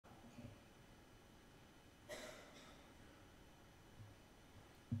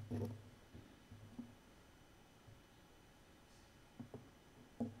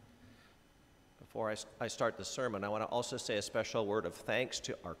Before I start the sermon, I want to also say a special word of thanks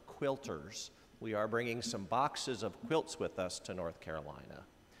to our quilters. We are bringing some boxes of quilts with us to North Carolina.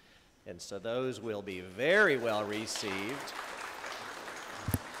 And so those will be very well received.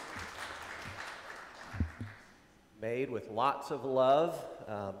 Made with lots of love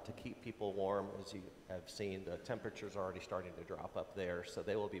to keep people warm. As you have seen, the temperature's already starting to drop up there, so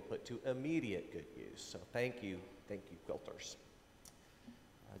they will be put to immediate good use. So thank you, quilters.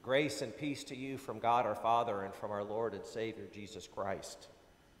 Grace and peace to you from God our Father and from our Lord and Savior Jesus Christ.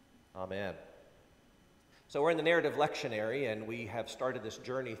 Amen. So we're in the narrative lectionary, and we have started this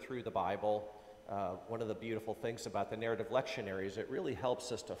journey through the Bible. One of the beautiful things about the narrative lectionary is it really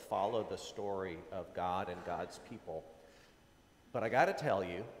helps us to follow the story of God and God's people. But I got to tell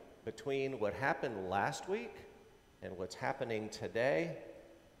you, between what happened last week and what's happening today,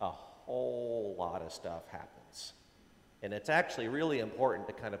 a whole lot of stuff happens. And it's actually really important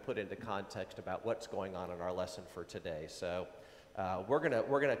to kind of put into context about what's going on in our lesson for today. So we're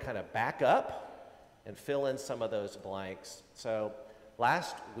gonna kind of back up and fill in some of those blanks. So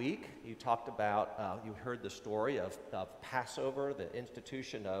last week you talked about, you heard the story of Passover, the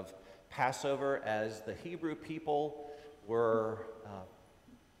institution of Passover, as the Hebrew people were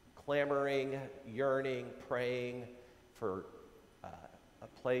clamoring, yearning, praying for a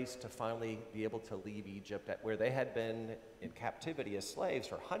place to finally be able to leave Egypt, where they had been in captivity as slaves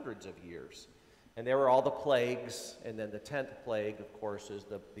for hundreds of years. And there were all the plagues, and then the 10th plague, of course, is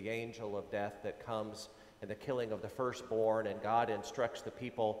the angel of death that comes and the killing of the firstborn, and God instructs the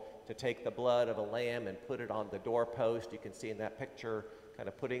people to take the blood of a lamb and put it on the doorpost. You can see in that picture kind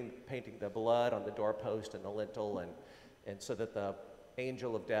of painting the blood on the doorpost and the lintel, and so that the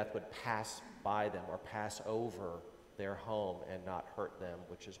angel of death would pass by them or pass over their home and not hurt them,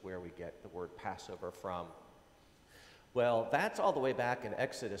 which is where we get the word Passover from. Well, that's all the way back in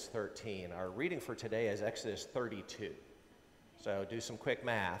Exodus 13. Our reading for today is Exodus 32. So do some quick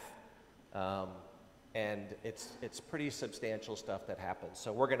math. And it's pretty substantial stuff that happens.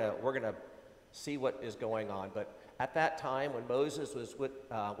 So we're gonna see what is going on. But at that time, when Moses was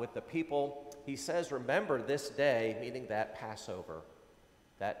with the people, he says, "Remember this day," meaning that Passover,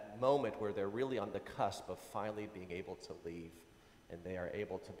 that moment where they're really on the cusp of finally being able to leave, and they are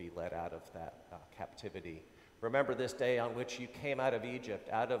able to be let out of that captivity. "Remember this day on which you came out of Egypt,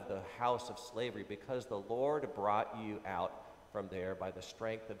 out of the house of slavery, because the Lord brought you out from there by the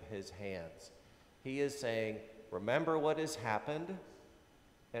strength of his hands." He is saying, remember what has happened,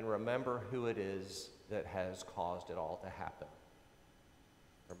 and remember who it is that has caused it all to happen.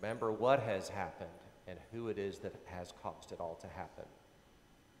 Remember what has happened and who it is that has caused it all to happen.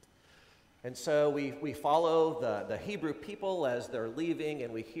 And so we follow the Hebrew people as they're leaving,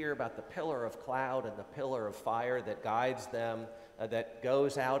 and we hear about the pillar of cloud and the pillar of fire that guides them, that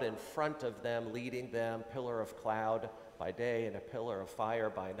goes out in front of them, leading them, pillar of cloud by day and a pillar of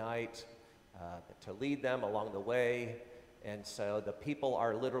fire by night, to lead them along the way. And so the people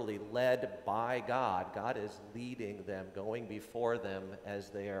are literally led by God. God is leading them, going before them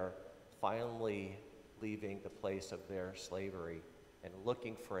as they are finally leaving the place of their slavery and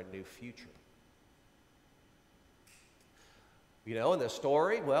looking for a new future. You know, in the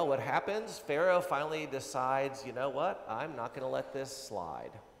story, well, what happens? Pharaoh finally decides, you know what? I'm not going to let this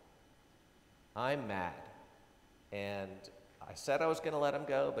slide. I'm mad. And I said I was going to let him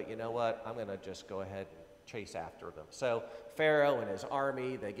go, but you know what? I'm going to just go ahead and chase after them. So Pharaoh and his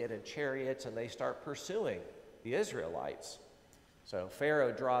army, they get in chariots and they start pursuing the Israelites. So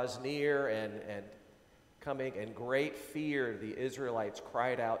Pharaoh draws near, and coming in great fear, the Israelites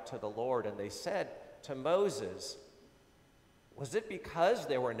cried out to the Lord, and they said to Moses, "Was it because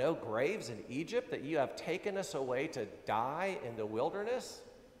there were no graves in Egypt that you have taken us away to die in the wilderness?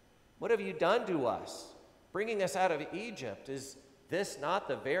 What have you done to us, bringing us out of Egypt? Is this not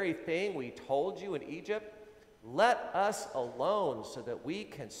the very thing we told you in Egypt? Let us alone so that we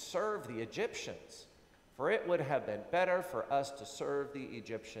can serve the Egyptians. For it would have been better for us to serve the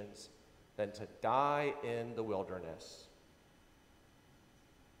Egyptians than to die in the wilderness."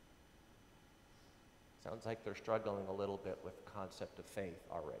 Sounds like they're struggling a little bit with the concept of faith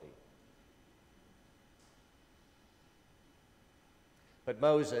already. But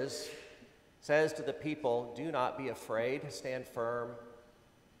Moses says to the people, "Do not be afraid, stand firm,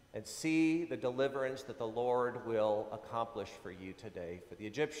 and see the deliverance that the Lord will accomplish for you today. For the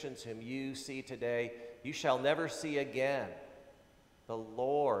Egyptians whom you see today, you shall never see again. The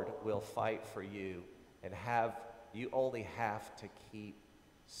Lord will fight for you, and you only have to keep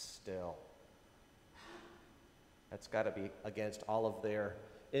still." That's got to be against all of their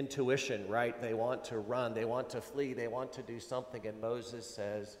intuition, right? They want to run, they want to flee, they want to do something, and Moses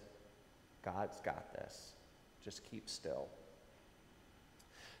says, God's got this. Just keep still.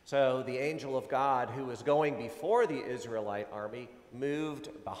 So the angel of God, who was going before the Israelite army, moved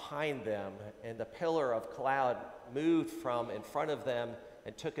behind them, and the pillar of cloud moved from in front of them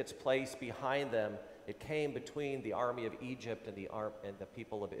and took its place behind them. It came between the army of Egypt and the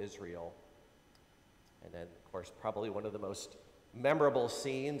people of Israel. And then, of course, probably one of the most memorable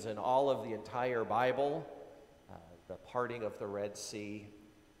scenes in all of the entire Bible, the parting of the Red Sea.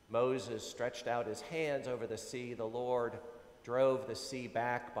 Moses stretched out his hands over the sea. The Lord drove the sea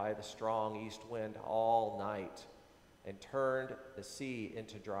back by the strong east wind all night and turned the sea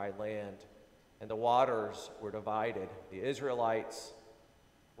into dry land, and the waters were divided. The Israelites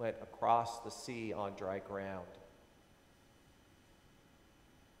went across the sea on dry ground,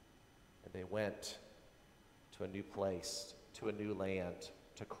 and they went to a new place, to a new land,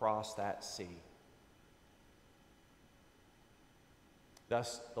 to cross that sea.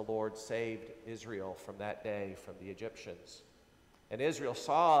 Thus the Lord saved Israel from that day from the Egyptians. And Israel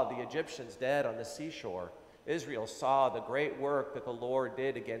saw the Egyptians dead on the seashore. Israel saw the great work that the Lord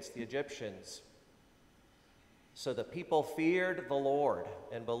did against the Egyptians. So the people feared the Lord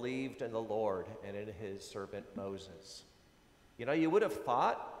and believed in the Lord and in his servant Moses. You know, you would have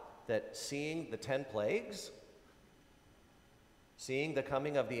thought that seeing the 10 plagues, seeing the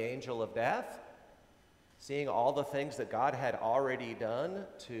coming of the angel of death, seeing all the things that God had already done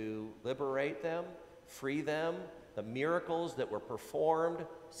to liberate them, free them, the miracles that were performed,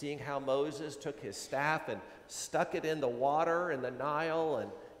 seeing how Moses took his staff and stuck it in the water in the Nile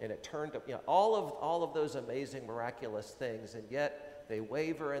and it turned up, all of those amazing miraculous things, and yet they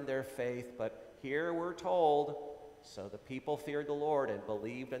waver in their faith. But here we're told, so the people feared the Lord and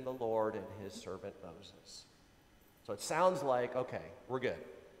believed in the Lord and his servant Moses. So it sounds like, okay, we're good.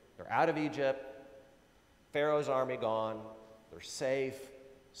 They're out of Egypt, Pharaoh's army gone, they're safe,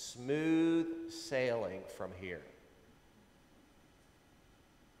 smooth sailing from here.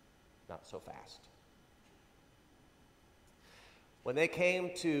 Not so fast. When they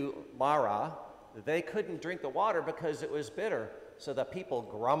came to Marah, they couldn't drink the water because it was bitter. So the people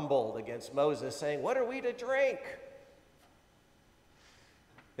grumbled against Moses, saying, "What are we to drink?"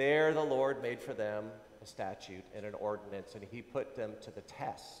 There the Lord made for them a statute and an ordinance, and he put them to the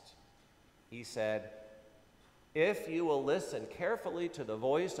test. He said, "If you will listen carefully to the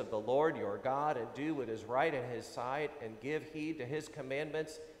voice of the Lord your God and do what is right in his sight and give heed to his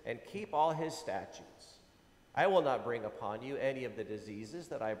commandments and keep all his statutes, I will not bring upon you any of the diseases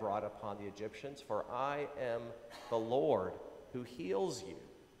that I brought upon the Egyptians, for I am the Lord who heals you."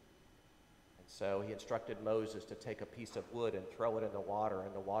 And so he instructed Moses to take a piece of wood and throw it in the water,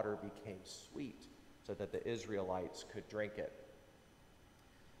 and the water became sweet so that the Israelites could drink it.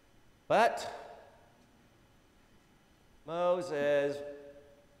 But Moses,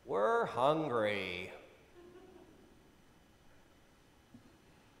 we're hungry.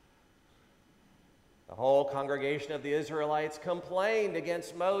 The whole congregation of the Israelites complained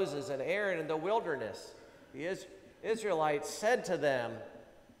against Moses and Aaron in the wilderness. The Israelites said to them,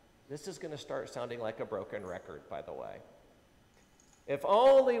 this is going to start sounding like a broken record, by the way. "If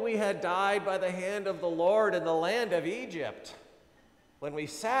only we had died by the hand of the Lord in the land of Egypt, when we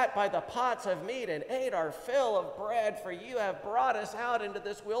sat by the pots of meat and ate our fill of bread, for you have brought us out into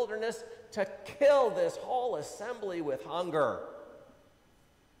this wilderness to kill this whole assembly with hunger."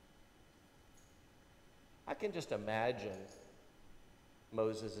 I can just imagine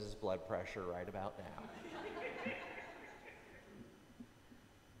Moses' blood pressure right about now.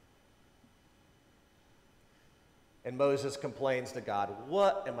 And Moses complains to God,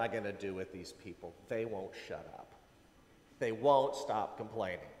 "What am I going to do with these people? They won't shut up. They won't stop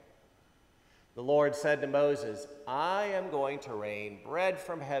complaining." The Lord said to Moses, "I am going to rain bread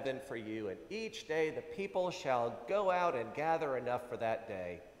from heaven for you, and each day the people shall go out and gather enough for that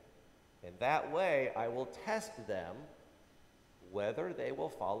day. In that way I will test them whether they will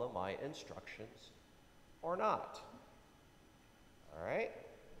follow my instructions or not." All right?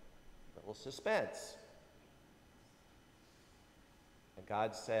 A little suspense. And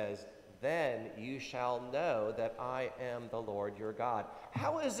God says, "Then you shall know that I am the Lord your God."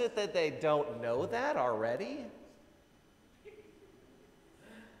 How is it that they don't know that already?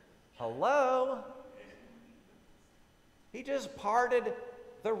 Hello? He just parted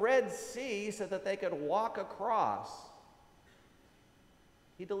the Red Sea so that they could walk across.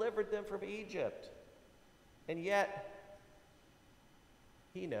 He delivered them from Egypt. And yet,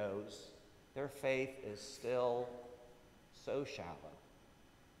 he knows their faith is still so shallow,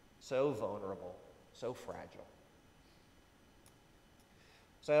 so vulnerable, so fragile.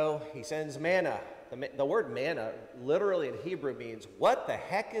 So he sends manna. The word manna literally in Hebrew means, "What the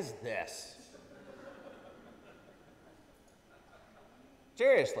heck is this?"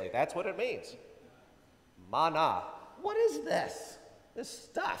 Seriously, that's what it means. Manna. What is this? This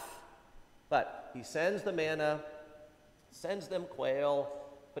stuff. But he sends the manna, sends them quail,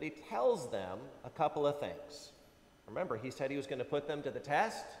 but he tells them a couple of things. Remember, he said he was going to put them to the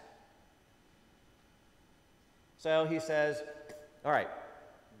test. So he says, all right,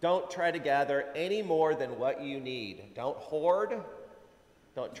 don't try to gather any more than what you need. Don't hoard.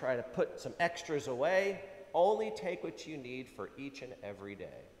 Don't try to put some extras away. Only take what you need for each and every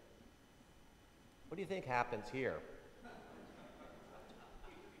day. What do you think happens here?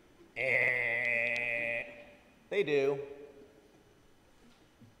 They do.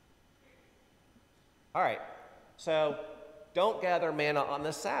 All right, so don't gather manna on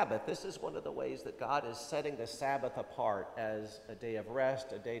the Sabbath. This is one of the ways that God is setting the Sabbath apart as a day of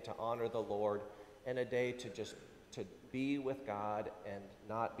rest, a day to honor the Lord, and a day to just to be with God and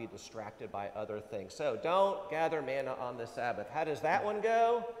not be distracted by other things. So don't gather manna on the Sabbath. How does that one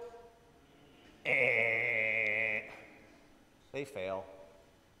go? They fail.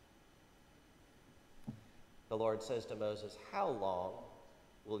 The Lord says to Moses, how long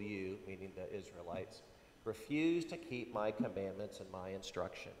will you, meaning the Israelites, refuse to keep my commandments and my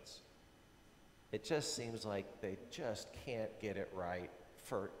instructions? It just seems like they just can't get it right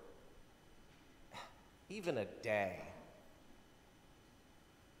for even a day.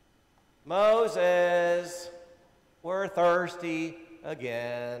 Moses, we're thirsty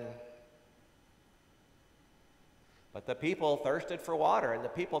again. But the people thirsted for water, and the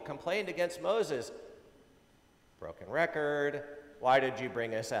people complained against Moses. Broken record. Why did you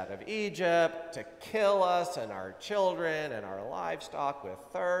bring us out of Egypt to kill us and our children and our livestock with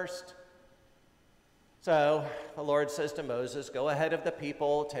thirst? So the Lord says to Moses, go ahead of the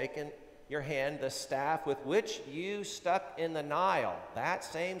people, take in your hand the staff with which you stuck in the Nile. That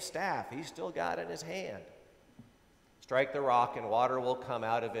same staff he's still got in his hand. Strike the rock and water will come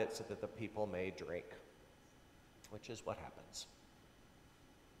out of it so that the people may drink, which is what happens.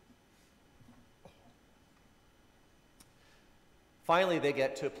 Finally, they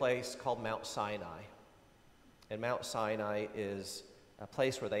get to a place called Mount Sinai. And Mount Sinai is a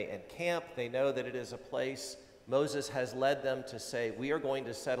place where they encamp. They know that it is a place Moses has led them to say, we are going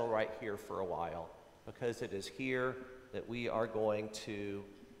to settle right here for a while, because it is here that we are going to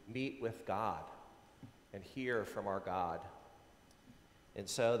meet with God and hear from our God. And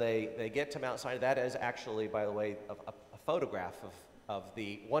so they get to Mount Sinai. That is actually, by the way, a photograph of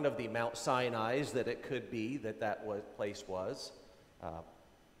one of the Mount Sinais that it could be that place was.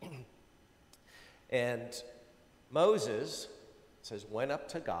 And Moses, says, went up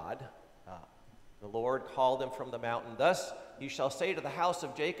to God. The Lord called him from the mountain. Thus you shall say to the house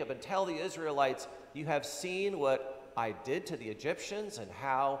of Jacob and tell the Israelites, you have seen what I did to the Egyptians and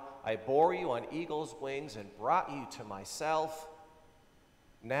how I bore you on eagle's wings and brought you to myself.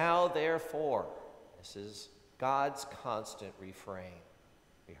 Now therefore, this is God's constant refrain.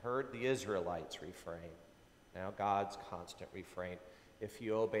 We heard the Israelites refrain. Now God's constant refrain. If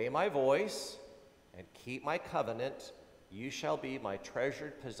you obey my voice and keep my covenant, you shall be my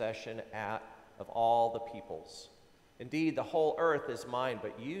treasured possession of all the peoples. Indeed, the whole earth is mine,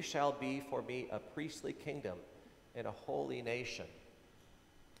 but you shall be for me a priestly kingdom and a holy nation.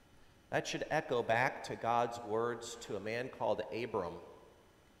 That should echo back to God's words to a man called Abram,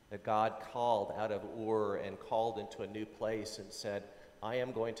 that God called out of Ur and called into a new place and said, I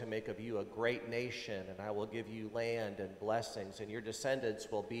am going to make of you a great nation, and I will give you land and blessings, and your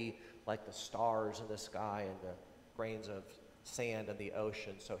descendants will be like the stars in the sky and the grains of sand in the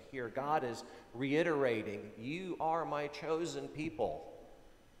ocean. So here God is reiterating, you are my chosen people.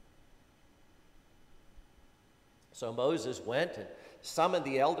 So Moses went and summoned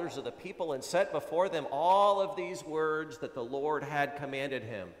the elders of the people and set before them all of these words that the Lord had commanded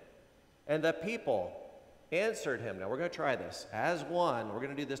him. And the people answered him. Now we're going to try this. As one, we're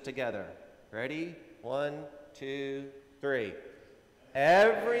going to do this together. Ready? 1, 2, 3.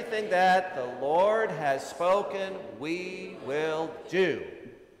 Everything that the Lord has spoken, we will do.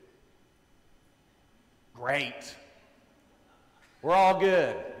 Great. We're all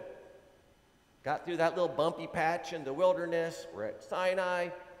good. Got through that little bumpy patch in the wilderness. We're at Sinai.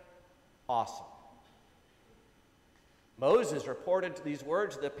 Awesome. Moses reported these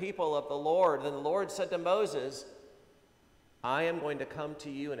words to the people of the Lord. Then the Lord said to Moses, I am going to come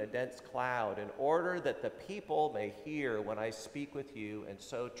to you in a dense cloud in order that the people may hear when I speak with you and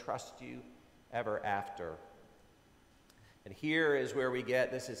so trust you ever after. And here is where we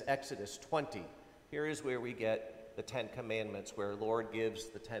get, this is Exodus 20. Here is where we get the 10 Commandments, where Lord gives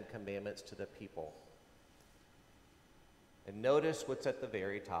the 10 Commandments to the people. And notice what's at the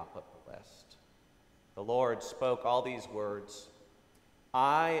very top of the list. The Lord spoke all these words,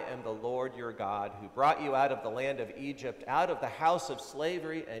 I am the Lord your God, who brought you out of the land of Egypt, out of the house of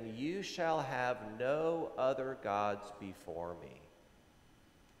slavery, and you shall have no other gods before me.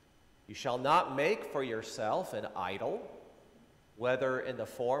 You shall not make for yourself an idol, whether in the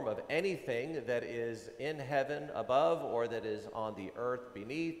form of anything that is in heaven above, or that is on the earth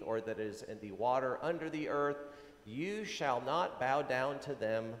beneath, or that is in the water under the earth. You shall not bow down to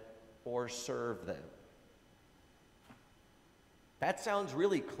them or serve them. That sounds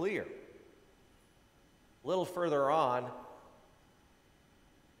really clear. A little further on,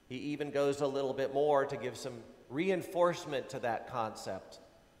 he even goes a little bit more to give some reinforcement to that concept.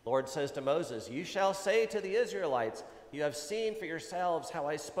 The Lord says to Moses, you shall say to the Israelites, you have seen for yourselves how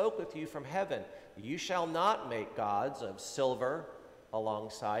I spoke with you from heaven. You shall not make gods of silver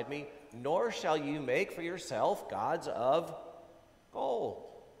alongside me, nor shall you make for yourself gods of gold.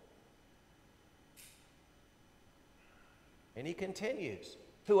 And he continues,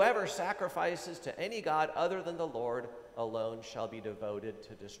 whoever sacrifices to any god other than the Lord alone shall be devoted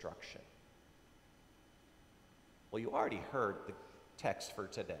to destruction. Well, you already heard the text for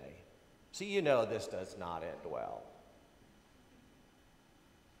today, so you know this does not end well.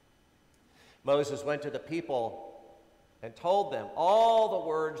 Moses went to the people and told them all the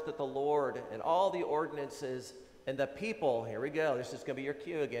words that the Lord and all the ordinances, and the people, here we go, this is going to be your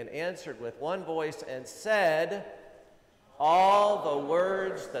cue again, answered with one voice and said, all the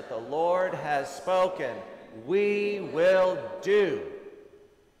words that the Lord has spoken, we will do.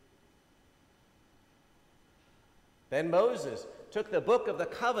 Then Moses took the book of the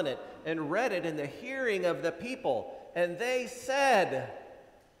covenant and read it in the hearing of the people, and they said,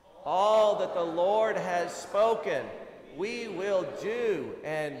 all that the Lord has spoken, we will do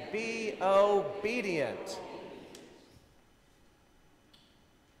and be obedient.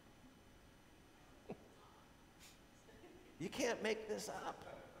 You can't make this up.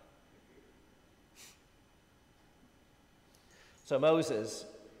 So Moses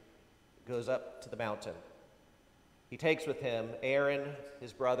goes up to the mountain. He takes with him Aaron,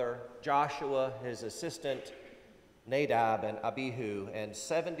 his brother, Joshua, his assistant, Nadab and Abihu, and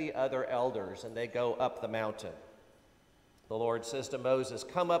 70 other elders, and they go up the mountain. The Lord says to Moses,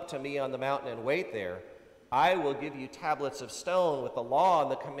 come up to me on the mountain and wait there. I will give you tablets of stone with the law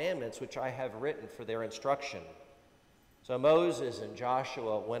and the commandments which I have written for their instruction. So Moses and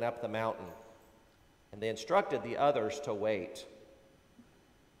Joshua went up the mountain, and they instructed the others to wait.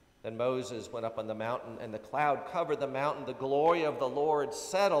 Then Moses went up on the mountain, and the cloud covered the mountain. The glory of the Lord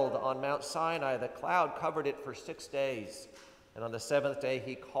settled on Mount Sinai. The cloud covered it for 6 days. And on the seventh day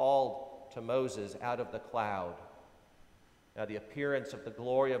he called to Moses out of the cloud. Now the appearance of the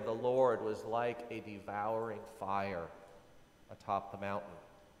glory of the Lord was like a devouring fire atop the mountain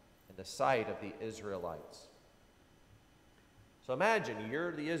in the sight of the Israelites. So imagine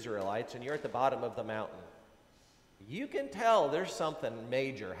you're the Israelites and you're at the bottom of the mountain. You can tell there's something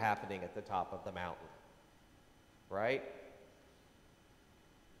major happening at the top of the mountain, right?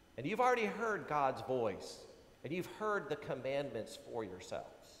 And you've already heard God's voice, and you've heard the commandments for yourselves.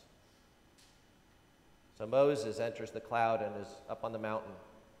 So Moses enters the cloud and is up on the mountain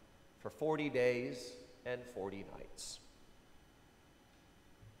for 40 days and 40 nights.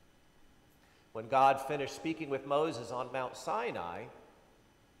 When God finished speaking with Moses on Mount Sinai,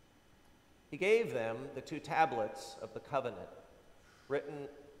 he gave them the 2 tablets of the covenant, written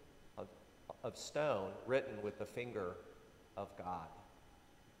of stone, written with the finger of God.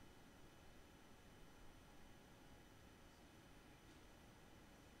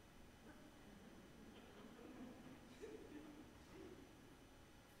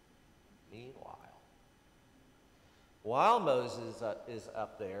 Meanwhile, while Moses is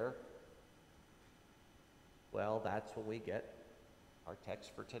up there, well, that's when we get our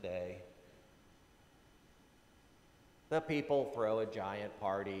text for today. The people throw a giant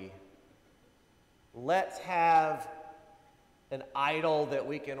party. Let's have an idol that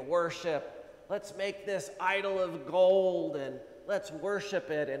we can worship. Let's make this idol of gold and let's worship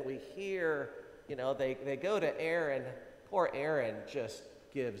it. And we hear, they go to Aaron. Poor Aaron just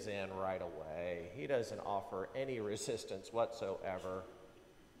gives in right away. He doesn't offer any resistance whatsoever.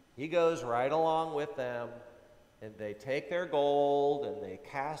 He goes right along with them. And they take their gold and they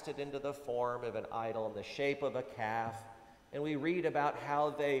cast it into the form of an idol in the shape of a calf. And we read about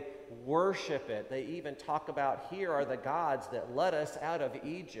how they worship it. They even talk about, here are the gods that led us out of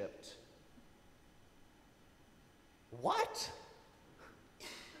Egypt. What?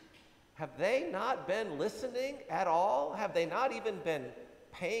 Have they not been listening at all? Have they not even been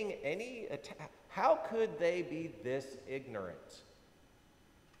paying any attention? How could they be this ignorant?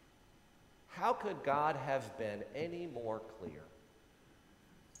 How could God have been any more clear?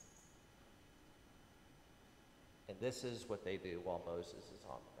 this is what they do while Moses is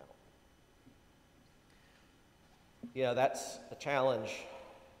on the mountain. You know, that's a challenge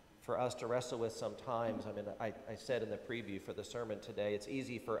for us to wrestle with sometimes. I mean, I said in the preview for the sermon today, it's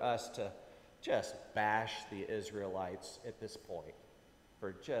easy for us to just bash the Israelites at this point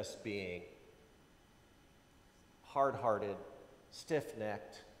for just being hard-hearted,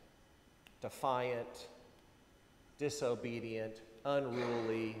 stiff-necked, defiant, disobedient,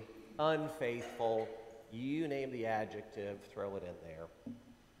 unruly, unfaithful. You name the adjective, throw it in there.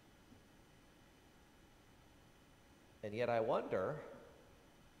 And yet I wonder,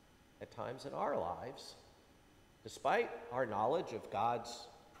 at times in our lives, despite our knowledge of God's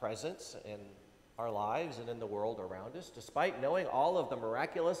presence in our lives and in the world around us, despite knowing all of the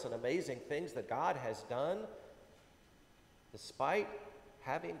miraculous and amazing things that God has done, despite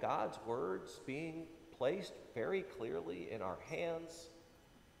having God's words being placed very clearly in our hands,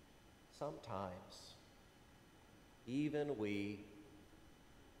 sometimes even we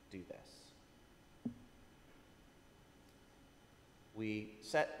do this. We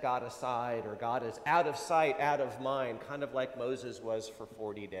set God aside, or God is out of sight, out of mind, kind of like Moses was for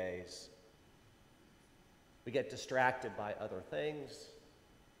 40 days. We get distracted by other things,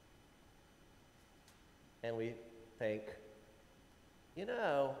 and we think, you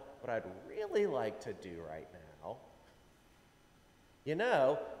know, what I'd really like to do right now, you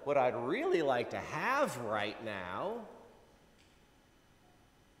know, what I'd really like to have right now,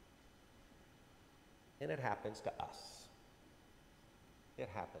 and it happens to us. It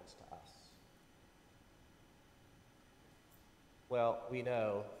happens to us. Well, we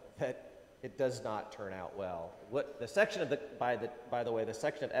know that it does not turn out well. What the section of the by the way, the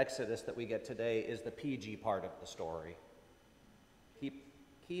section of Exodus that we get today is the PG part of the story.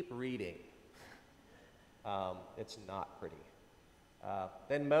 Keep reading. It's not pretty.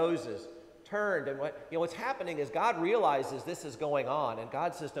 Then Moses turned, and what's happening is God realizes this is going on, and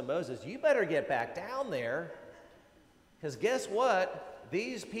God says to Moses, "You better get back down there, because guess what?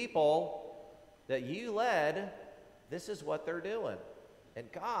 These people that you led, this is what they're doing." And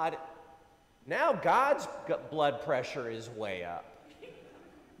now God's blood pressure is way up.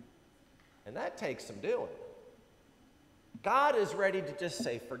 And that takes some doing. God is ready to just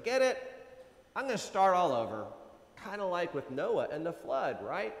say, forget it. I'm going to start all over. Kind of like with Noah and the flood,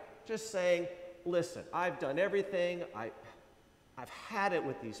 right? Just saying, listen, I've done everything. I've had it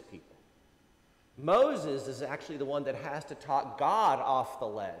with these people. Moses is actually the one that has to talk God off the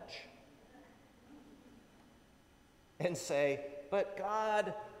ledge and say, but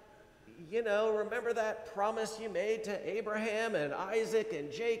God, you know, remember that promise you made to Abraham and Isaac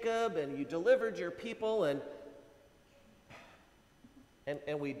and Jacob, and you delivered your people, and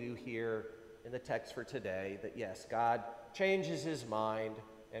we do hear in the text for today that yes, God changes his mind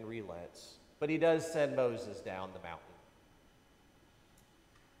and relents, but he does send Moses down the mountain.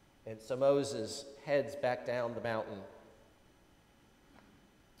 And so Moses heads back down the mountain,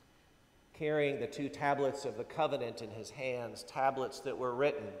 carrying the 2 tablets of the covenant in his hands, tablets that were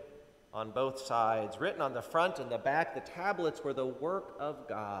written on both sides, written on the front and the back. The tablets were the work of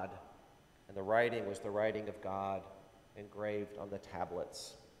God, and the writing was the writing of God engraved on the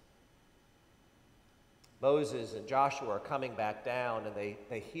tablets. Moses and Joshua are coming back down, and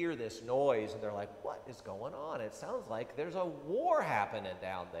they hear this noise, and they're like, what is going on? It sounds like there's a war happening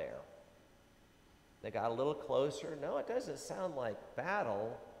down there. They got a little closer. No, it doesn't sound like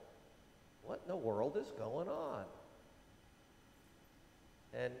battle. What in the world is going on?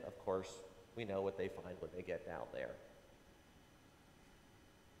 And, of course, we know what they find when they get down there.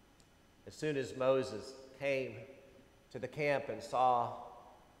 As soon as Moses came to the camp and saw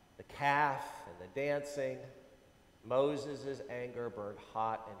the calf and the dancing, Moses' anger burned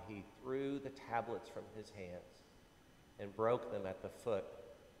hot, and he threw the tablets from his hands and broke them at the foot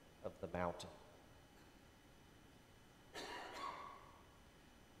of the mountain.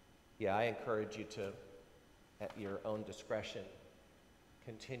 Yeah, I encourage you to, at your own discretion,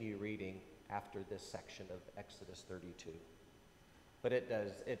 continue reading after this section of Exodus 32. But it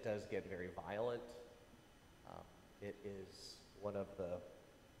does get very violent. It is one of the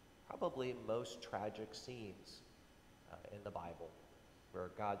probably most tragic scenes in the Bible, where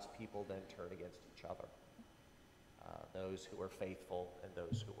God's people then turn against each other, those who were faithful and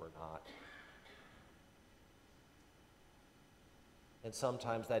those who were not. And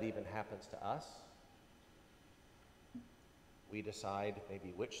sometimes that even happens to us. We decide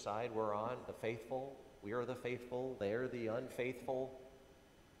maybe which side we're on, the faithful. We are the faithful, they're the unfaithful.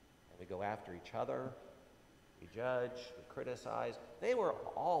 And we go after each other. We judge, we criticize. They were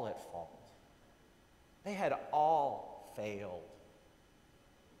all at fault. They had all failed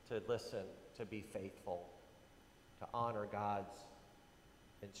to listen, to be faithful, to honor God's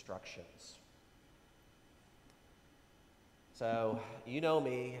instructions. So, you know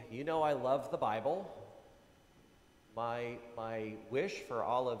me, you know I love the Bible. My wish for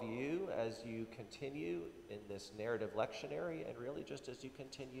all of you as you continue in this narrative lectionary, and really just as you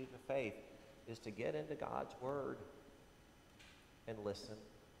continue to faith, is to get into God's Word and listen.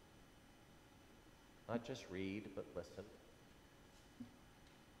 Not just read, but listen.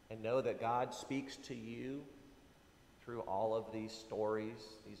 And know that God speaks to you through all of these stories.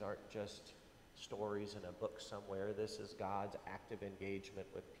 These aren't just stories in a book somewhere. This is God's active engagement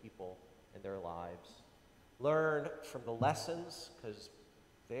with people in their lives. Learn from the lessons, because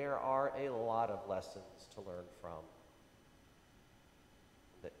there are a lot of lessons to learn from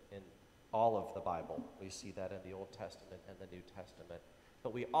in all of the Bible. We see that in the Old Testament and the New Testament.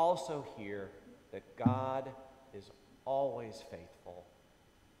 But we also hear that God is always faithful,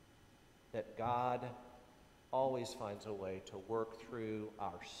 that God always finds a way to work through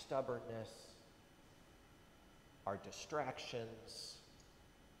our stubbornness, our distractions,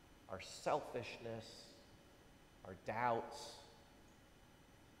 our selfishness, our doubts,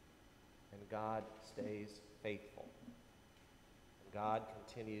 and God stays faithful. And God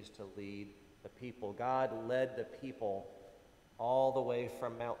continues to lead the people. God led the people all the way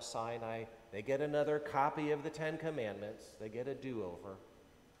from Mount Sinai. They get another copy of the Ten Commandments. They get a do-over.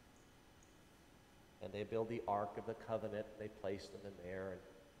 And they build the Ark of the Covenant. They place them in there, and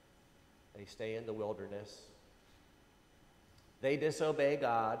they stay in the wilderness. They disobey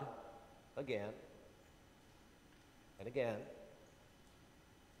God again and again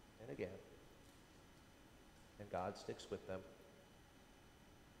and again. And God sticks with them.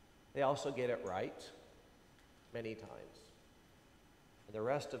 They also get it right many times. And the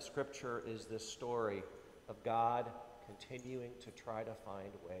rest of Scripture is this story of God continuing to try to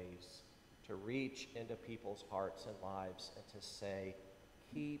find ways to reach into people's hearts and lives and to say,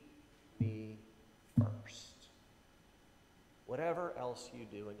 keep me first. Whatever else you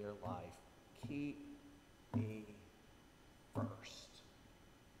do in your life, keep me first.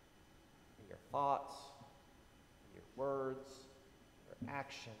 In your thoughts, in your words, in your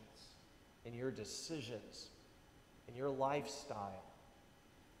actions, in your decisions, in your lifestyle,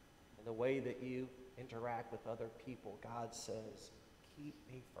 in the way that you interact with other people, God says, keep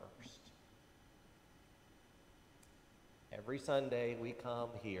me first. Every Sunday we come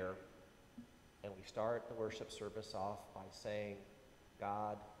here and we start the worship service off by saying,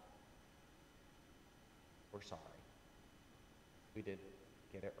 God, we're sorry. We didn't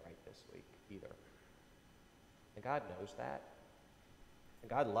get it right this week either. And God knows that.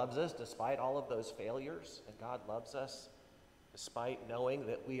 And God loves us despite all of those failures. And God loves us despite knowing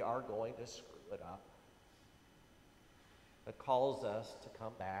that we are going to screw it up. But calls us to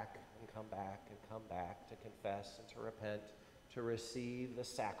come back and come back and come back, to confess and to repent, to receive the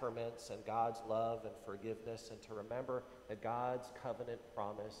sacraments and God's love and forgiveness, and to remember that God's covenant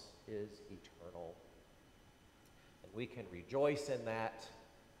promise is eternal. And we can rejoice in that.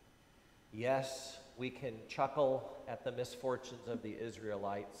 Yes, we can chuckle at the misfortunes of the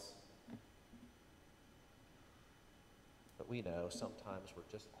Israelites, but we know sometimes we're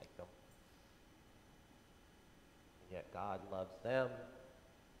just like them. And yet God loves them,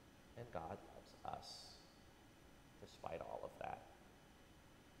 and God loves us, despite all of that.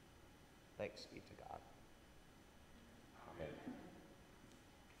 Thanks be to God. Amen.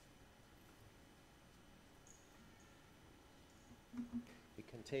 We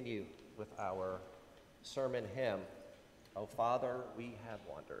continue with our sermon hymn, O Father, We Have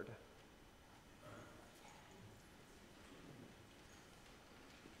Wandered.